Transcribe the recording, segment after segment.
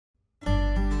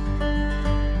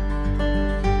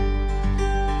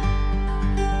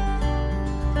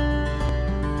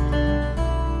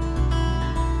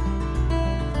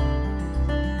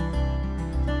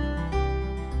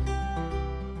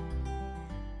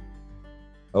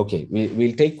Okay,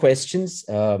 we'll take questions.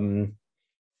 I'm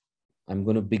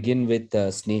going to begin with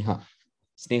Sneha.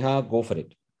 Sneha, go for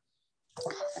it.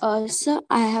 Sir,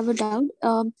 I have a doubt.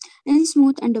 In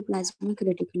smooth endoplasmic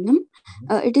reticulum,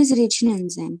 it is rich in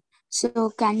enzyme.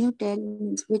 So, can you tell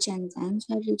which enzymes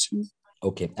are rich in?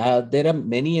 Okay, there are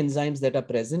many enzymes that are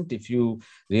present. If you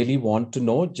really want to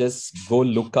know, just go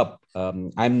look up.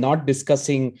 I'm not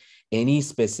discussing any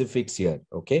specifics here.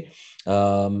 Okay,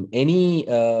 any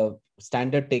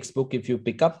standard textbook, if you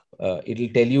pick up, it'll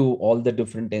tell you all the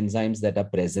different enzymes that are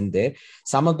present there.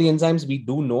 Some of the enzymes we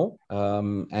do know,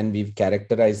 and we've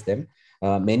characterized them.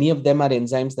 Many of them are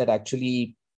enzymes that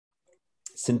actually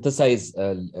synthesize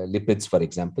lipids, for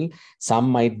example. Some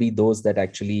might be those that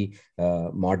actually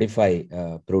modify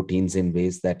proteins in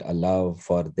ways that allow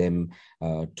for them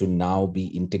to now be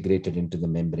integrated into the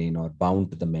membrane or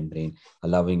bound to the membrane,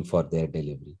 allowing for their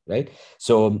delivery, right?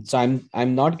 So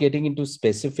I'm not getting into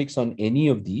specifics on any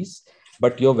of these,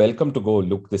 but you're welcome to go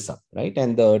look this up, right?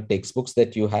 And the textbooks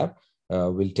that you have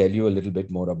will tell you a little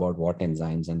bit more about what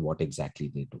enzymes and what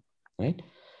exactly they do, right?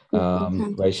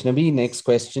 Vaishnavi, next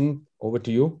question, over to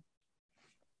you.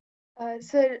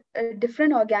 Sir,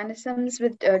 different organisms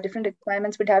with different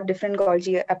requirements would have different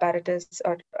Golgi apparatus,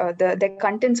 or the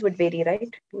contents would vary,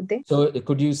 right? Would they? So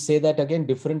could you say that again?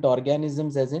 Different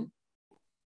organisms as in?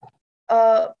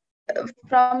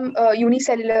 From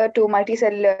unicellular to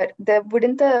multicellular,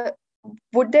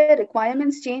 would their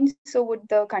requirements change? So would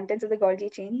the contents of the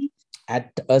Golgi change?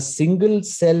 At a single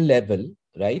cell level,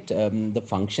 right? The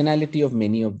functionality of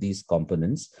many of these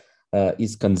components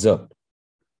is conserved.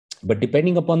 But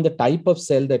depending upon the type of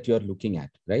cell that you're looking at,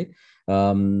 right?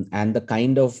 And the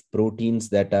kind of proteins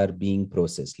that are being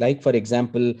processed. Like, for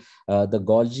example, the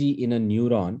Golgi in a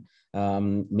neuron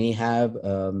may have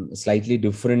slightly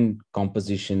different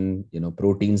composition,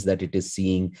 proteins that it is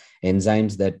seeing,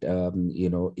 enzymes that,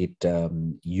 it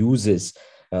uses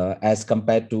as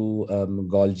compared to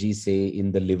Golgi, say,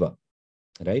 in the liver,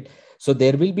 right? So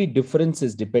there will be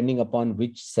differences depending upon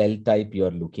which cell type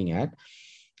you're looking at.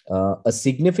 A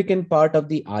significant part of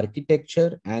the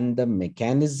architecture and the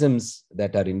mechanisms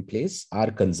that are in place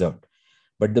are conserved.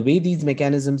 But the way these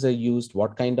mechanisms are used,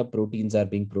 what kind of proteins are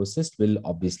being processed will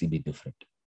obviously be different.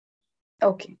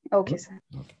 Okay, sir.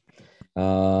 Okay.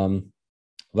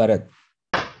 Varad.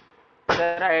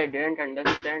 Sir, I didn't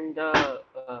understand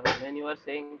when you were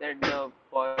saying that the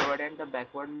forward and the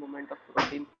backward movement of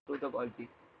protein through the Golgi.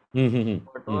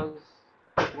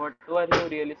 What were you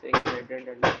really saying? I didn't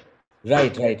understand.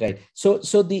 Right.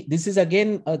 So this is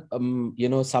again,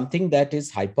 something that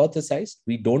is hypothesized.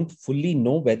 We don't fully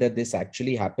know whether this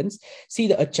actually happens.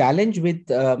 See, a challenge with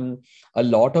a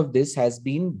lot of this has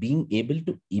been being able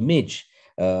to image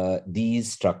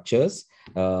these structures.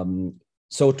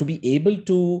 So to be able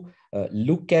to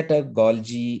look at a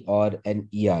Golgi or an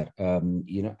ER,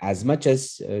 as much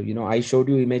as, I showed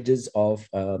you images of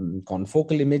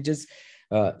confocal images,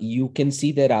 you can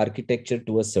see their architecture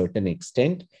to a certain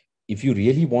extent. If you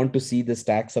really want to see the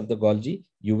stacks of the Golgi,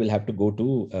 you will have to go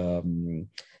to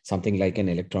something like an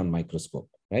electron microscope,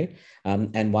 right?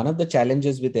 And one of the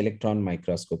challenges with electron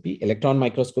microscopy,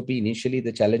 initially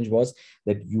the challenge was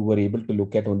that you were able to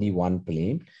look at only one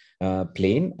plane.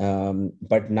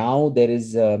 But now there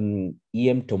is EM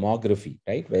tomography,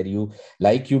 right? Where you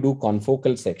do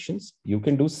confocal sections, you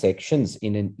can do sections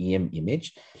in an EM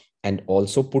image and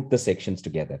also put the sections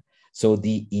together. So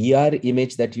the ER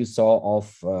image that you saw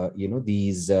of,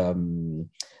 the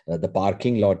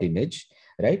parking lot image,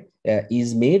 right,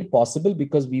 is made possible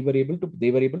because they were able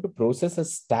to process a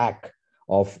stack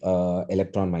of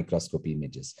electron microscopy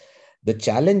images. The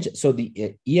challenge, so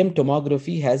the EM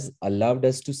tomography has allowed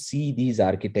us to see these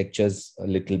architectures a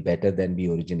little better than we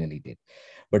originally did.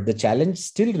 But the challenge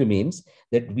still remains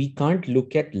that we can't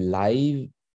look at live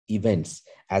events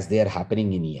as they are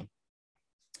happening in EM.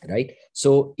 Right.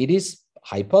 So it is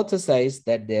hypothesized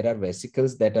that there are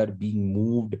vesicles that are being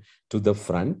moved to the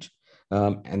front,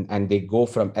 and they go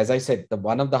from, as I said,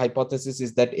 one of the hypotheses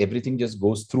is that everything just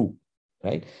goes through,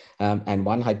 right? And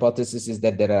one hypothesis is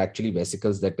that there are actually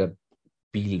vesicles that are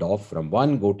peeled off from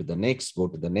one, go to the next, go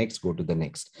to the next, go to the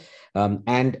next.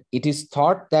 And it is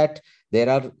thought that there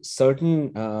are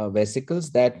certain vesicles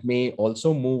that may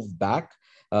also move back.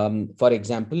 For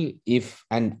example, if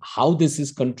and how this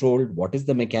is controlled, what is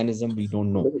the mechanism, we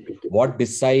don't know. What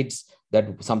decides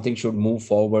that something should move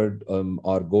forward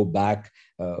or go back,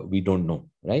 we don't know,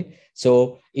 right?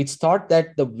 So it's thought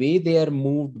that the way they are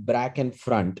moved back and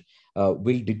front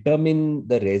will determine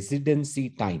the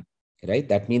residency time, right?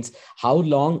 That means how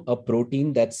long a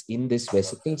protein that's in this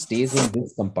vesicle stays in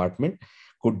this compartment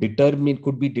could be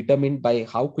determined by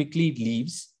how quickly it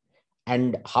leaves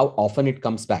and how often it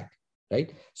comes back, right?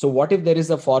 So what if there is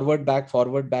a forward back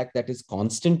that is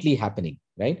constantly happening,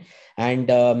 right? And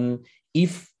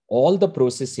if all the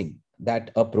processing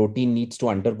that a protein needs to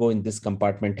undergo in this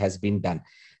compartment has been done,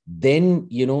 then,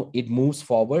 it moves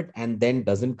forward and then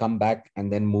doesn't come back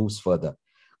and then moves further.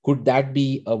 Could that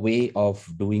be a way of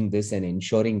doing this and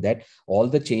ensuring that all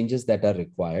the changes that are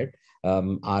required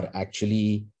are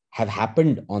actually have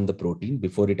happened on the protein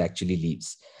before it actually leaves?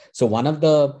 So one of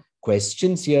the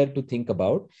questions here to think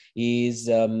about is,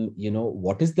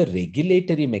 what is the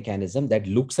regulatory mechanism that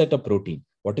looks at a protein?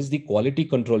 What is the quality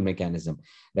control mechanism,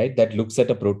 right? That looks at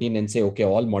a protein and say, okay,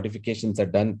 all modifications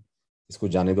are done. Isko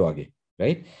jaane do aage,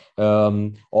 right?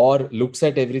 Or looks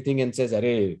at everything and says,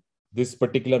 "Arey, this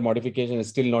particular modification has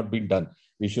still not been done.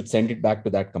 We should send it back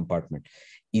to that compartment."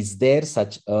 Is there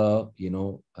such a,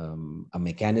 a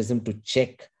mechanism to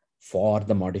check for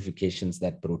the modifications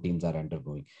that proteins are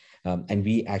undergoing? And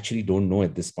we actually don't know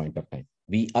at this point of time.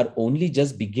 We are only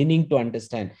just beginning to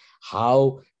understand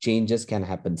how changes can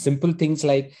happen. Simple things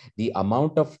like the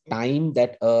amount of time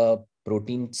that a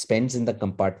protein spends in the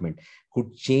compartment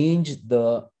could change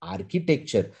the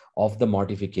architecture of the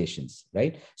modifications,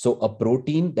 right? So a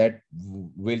protein that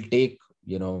will take,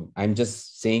 I'm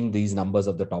just saying these numbers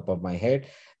off the top of my head,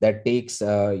 that takes,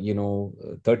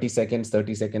 30 seconds,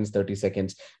 30 seconds, 30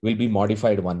 seconds will be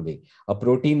modified one way. A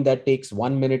protein that takes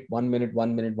 1 minute, 1 minute,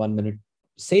 1 minute, 1 minute,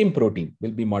 same protein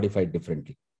will be modified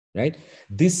differently, right?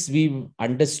 This we've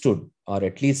understood, or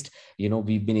at least,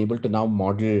 we've been able to now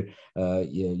model,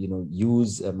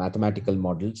 use mathematical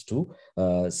models to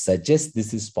suggest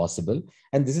this is possible.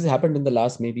 And this has happened in the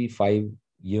last maybe 5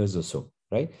 years or so,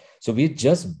 right? So we're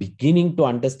just beginning to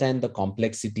understand the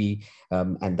complexity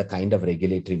and the kind of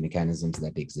regulatory mechanisms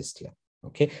that exist here.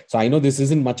 Okay, so I know this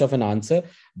isn't much of an answer,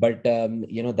 but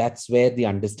that's where the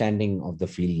understanding of the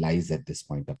field lies at this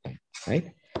point of time,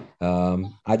 right?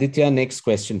 Aditya, next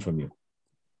question from you.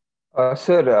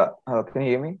 Sir, can you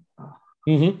hear me?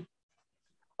 Mm-hmm.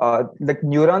 Like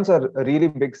neurons are really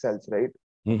big cells, right?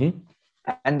 Mm-hmm.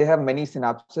 And they have many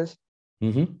synapses.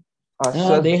 Mm-hmm.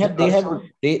 So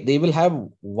they will have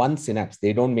one synapse.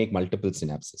 They don't make multiple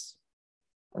synapses.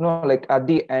 No, like at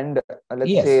the end, let's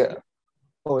Yes. say,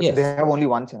 Yes. They have only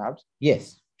one synapse.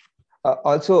 Yes.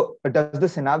 Also, does the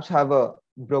synapse have a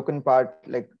broken part,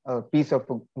 like a piece of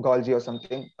Golgi or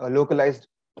something, a localized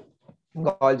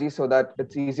Golgi, so that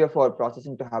it's easier for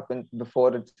processing to happen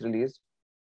before it's released?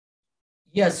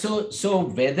 Yeah, so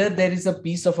whether there is a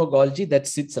piece of a Golgi that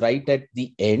sits right at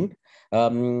the end,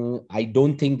 I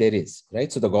don't think there is,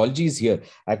 right? So the Golgi is here.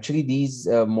 Actually, these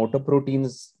motor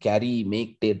proteins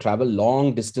they travel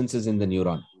long distances in the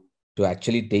neuron to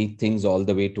actually take things all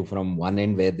the way to from one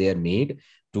end where they are made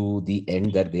to the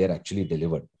end that they are actually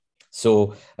delivered.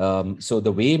 So, so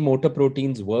the way motor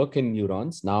proteins work in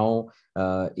neurons now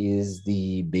is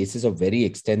the basis of very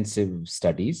extensive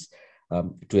studies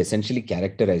to essentially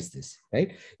characterize this,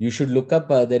 right? You should look up,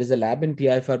 there is a lab in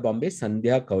TIFR Bombay,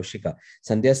 Sandhya Kaushika.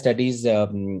 Sandhya studies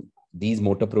these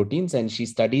motor proteins, and she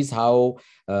studies how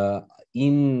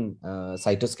in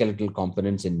cytoskeletal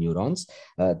components in neurons,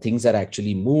 things are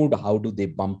actually moved. How do they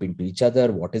bump into each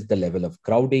other? What is the level of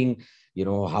crowding?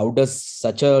 How does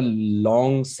such a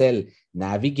long cell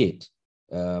navigate,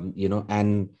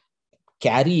 and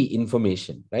carry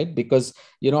information, right? Because,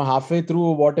 halfway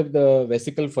through, what if the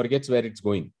vesicle forgets where it's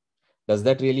going? Does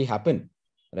that really happen,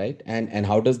 right? And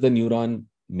how does the neuron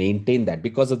maintain that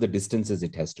because of the distances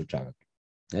it has to travel,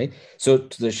 right? So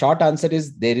the short answer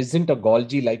is there isn't a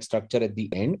Golgi-like structure at the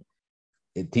end.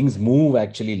 Things move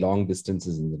actually long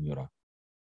distances in the neuron.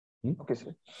 Okay,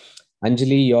 sir.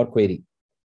 Anjali, your query.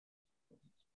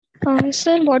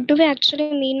 Sir, what do we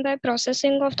actually mean by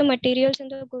processing of the materials in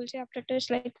the Golgi apparatus?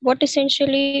 Like, what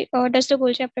essentially does the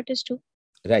Golgi apparatus do?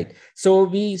 Right. So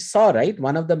we saw, right,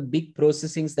 one of the big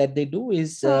processings that they do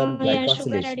is glycosylation.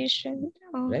 Sugar addition.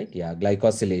 Right. Yeah.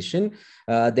 Glycosylation.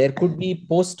 There could be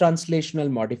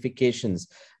post-translational modifications,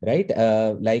 right?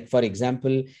 Like, for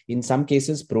example, in some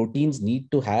cases, proteins need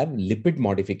to have lipid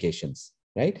modifications,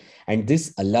 right? And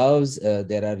this allows,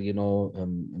 there are,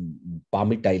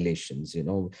 palmitylations,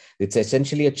 it's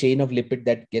essentially a chain of lipid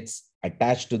that gets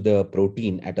attached to the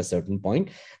protein at a certain point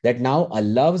that now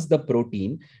allows the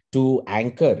protein to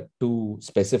anchor to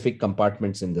specific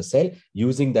compartments in the cell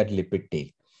using that lipid tail.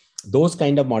 Those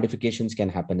kind of modifications can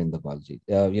happen in the Golgi.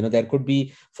 There could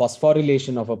be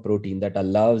phosphorylation of a protein that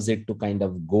allows it to kind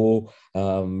of go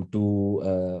to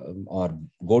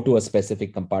a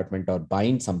specific compartment or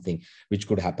bind something, which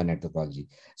could happen at the Golgi.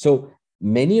 So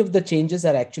many of the changes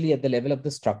are actually at the level of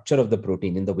the structure of the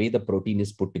protein, in the way the protein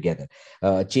is put together.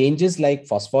 Changes like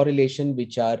phosphorylation,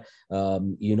 which are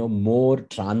more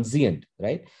transient,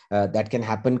 right? That can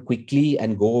happen quickly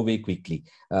and go away quickly,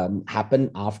 happen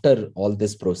after all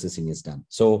this processing is done.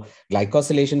 So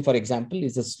glycosylation, for example,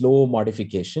 is a slow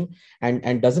modification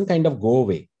and doesn't kind of go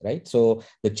away, right? So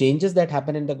the changes that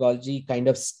happen in the Golgi kind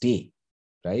of stay,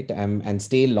 right? And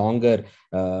stay longer.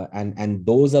 And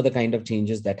those are the kind of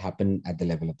changes that happen at the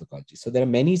level of the Golgi. So there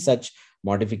are many such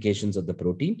modifications of the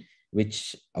protein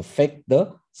which affect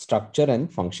the structure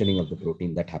and functioning of the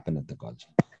protein that happen at the Golgi.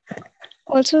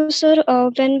 Also, sir,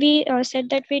 when we said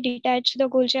that we detach the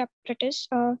Golgi apparatus,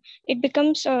 it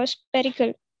becomes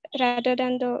spherical rather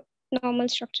than the normal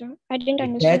structure. I didn't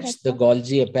understand Detach that. the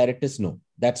Golgi apparatus? No,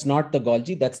 that's not the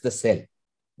Golgi, that's the cell.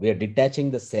 We are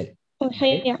detaching the cell.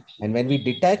 Okay, right? yeah. And when we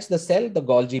detach the cell, the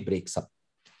Golgi breaks up.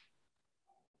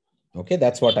 Okay,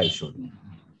 that's what I showed.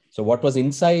 So what was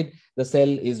inside the cell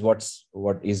is what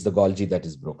is the Golgi that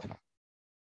is broken up.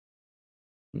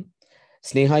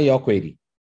 Sneha, your query.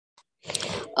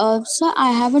 So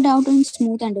I have a doubt on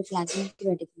smooth endoplasmic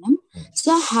reticulum.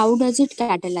 So how does it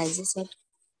catalyze, sir?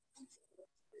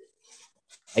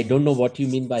 I don't know what you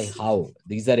mean by how.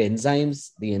 These are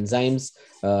enzymes. The enzymes,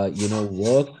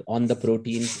 work on the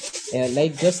proteins.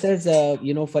 Like just as,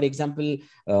 for example,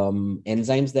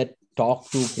 enzymes that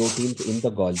talk to proteins in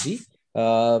the Golgi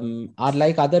are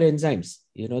like other enzymes.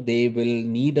 They will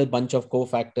need a bunch of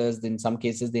cofactors. In some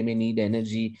cases, they may need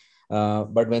energy.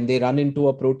 But when they run into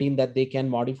a protein that they can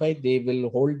modify, they will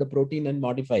hold the protein and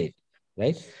modify it,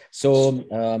 right? So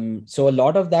a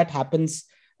lot of that happens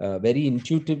very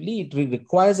intuitively. It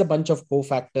requires a bunch of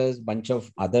cofactors, bunch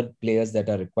of other players that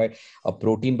are required. A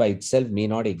protein by itself may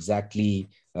not exactly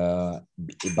by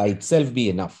itself be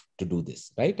enough to do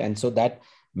this, right? And so that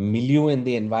milieu in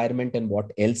the environment and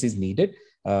what else is needed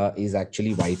is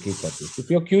actually vital for this.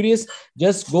 If you're curious,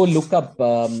 just go look up,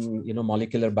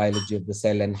 molecular biology of the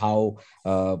cell and how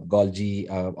Golgi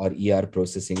or ER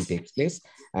processing takes place.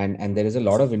 And there is a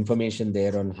lot of information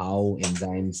there on how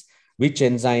enzymes, which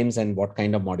enzymes and what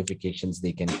kind of modifications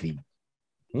they can create.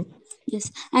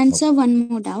 Yes, and so one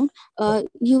more doubt.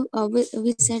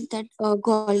 We said that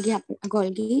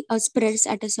Golgi spreads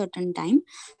at a certain time.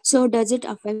 So does it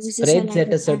affect the cell? Spreads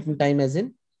at a certain time, as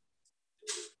in?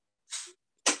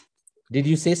 Did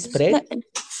you say spread?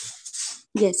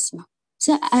 Yes, sir.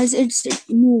 So as it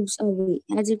moves away,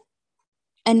 as it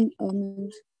and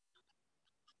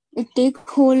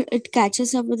it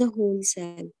catches up with the whole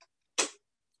cell.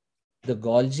 The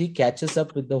Golgi catches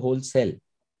up with the whole cell.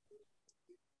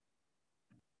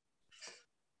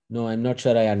 No, I'm not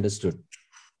sure I understood.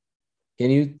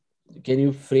 Can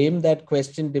you frame that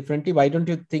question differently? Why don't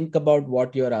you think about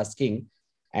what you're asking,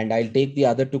 and I'll take the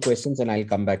other two questions and I'll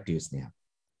come back to you, Sneha.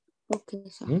 Okay,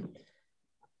 sir.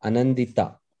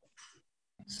 Anandita.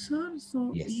 Sir,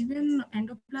 so yes. Even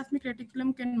endoplasmic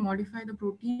reticulum can modify the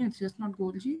protein, it's just not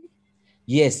Golgi?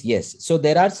 Yes. So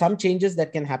there are some changes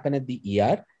that can happen at the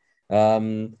ER.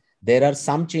 There are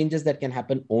some changes that can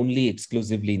happen only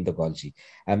exclusively in the Golgi.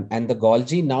 And the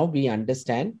Golgi, now we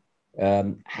understand,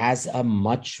 has a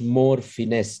much more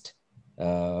finessed,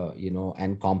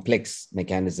 and complex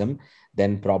mechanism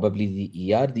than probably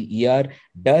the ER. The ER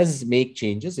does make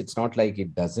changes. It's not like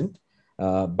it doesn't.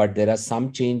 But there are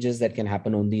some changes that can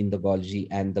happen only in the Golgi,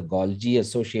 and the Golgi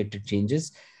associated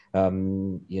changes are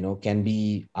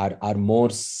more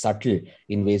subtle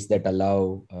in ways that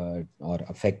allow or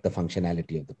affect the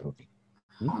functionality of the protein.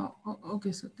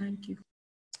 Okay, sir. Thank you.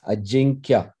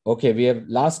 Ajinkya. Okay, we have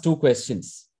last two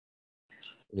questions.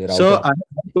 So I have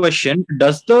one question.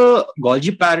 Does the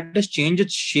Golgi apparatus change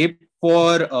its shape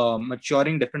for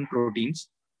maturing different proteins?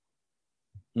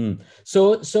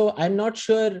 So I'm not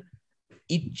sure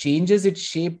it changes its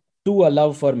shape to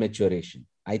allow for maturation.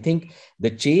 I think the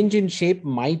change in shape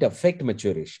might affect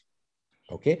maturation.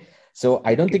 Okay. So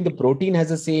I don't think the protein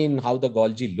has a say in how the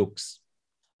Golgi looks.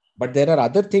 But there are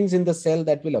other things in the cell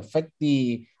that will affect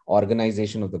the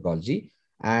organization of the Golgi.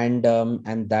 And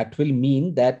that will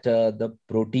mean that the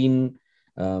protein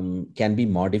can be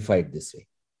modified this way.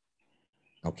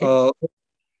 Okay.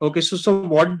 Okay. So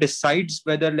what decides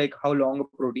whether, like, how long a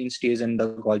protein stays in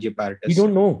the Golgi apparatus?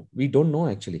 We don't know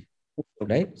actually.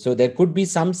 Right. So there could be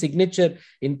some signature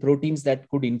in proteins that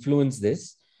could influence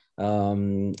this.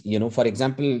 For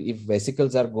example, if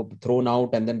vesicles are thrown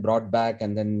out and then brought back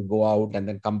and then go out and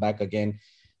then come back again,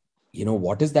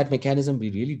 what is that mechanism?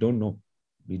 We really don't know.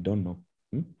 We don't know.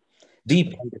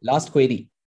 Deep, last query.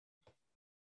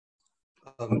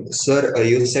 Sir,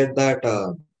 you said that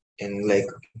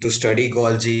to study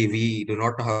Golgi, we do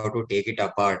not know how to take it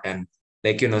apart, and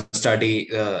like, study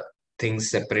things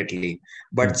separately.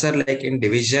 But sir, like in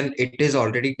division, it is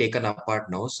already taken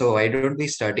apart now. So why don't we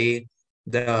study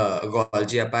the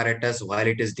Golgi apparatus while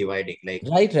it is dividing? Like,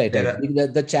 Right. there are,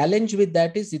 The challenge with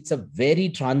that is it's a very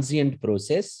transient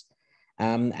process.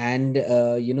 And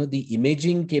the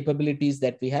imaging capabilities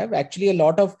that we have, actually a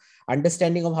lot of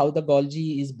understanding of how the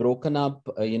Golgi is broken up,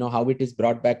 how it is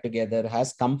brought back together,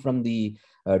 has come from the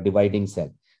dividing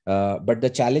cell. But the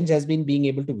challenge has been being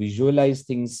able to visualize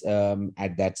things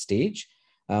at that stage,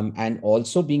 and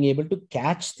also being able to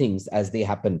catch things as they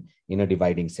happen in a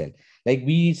dividing cell. Like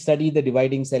we study the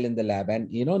dividing cell in the lab,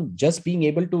 and just being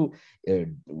able to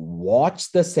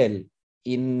watch the cell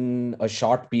in a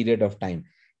short period of time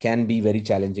can be very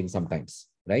challenging sometimes,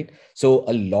 right? So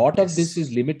a lot of this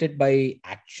is limited by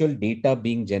actual data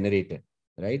being generated,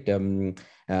 right? And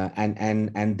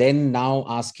then now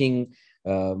asking,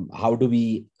 how do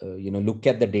we look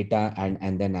at the data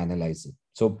and then analyze it?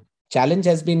 So challenge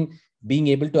has been being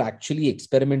able to actually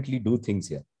experimentally do things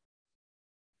here.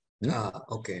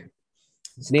 okay.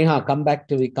 Sneha, come back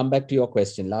to your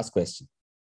question. Last question.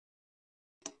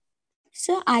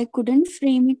 Sir, I couldn't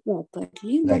frame it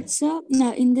properly, Right. but sir,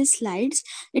 in the slides,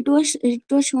 it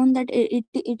was shown that it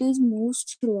is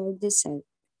moves throughout the cell.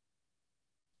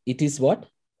 It is what?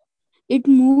 It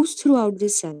moves throughout the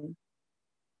cell.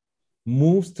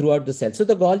 Moves throughout the cell. So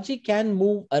the Golgi can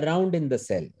move around in the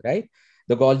cell, right?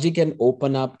 The Golgi can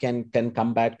open up, can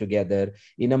come back together.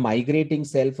 In a migrating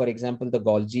cell, for example, the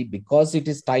Golgi, because it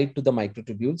is tied to the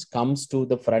microtubules, comes to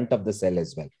the front of the cell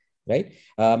as well, right?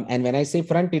 And when I say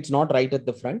front, it's not right at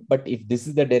the front, but if this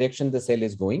is the direction the cell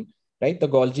is going, right, the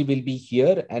Golgi will be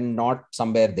here and not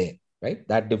somewhere there, right?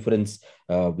 That difference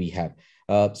we have.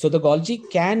 So the Golgi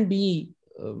can be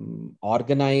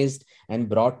organized and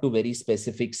brought to very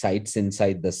specific sites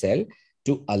inside the cell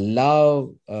to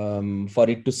allow for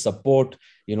it to support,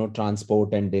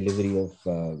 transport and delivery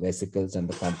of vesicles and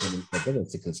the components that the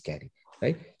vesicles carry,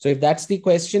 right? So if that's the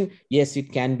question, yes,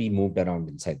 it can be moved around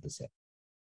inside the cell.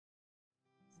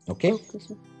 Okay. Okay,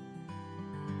 sir.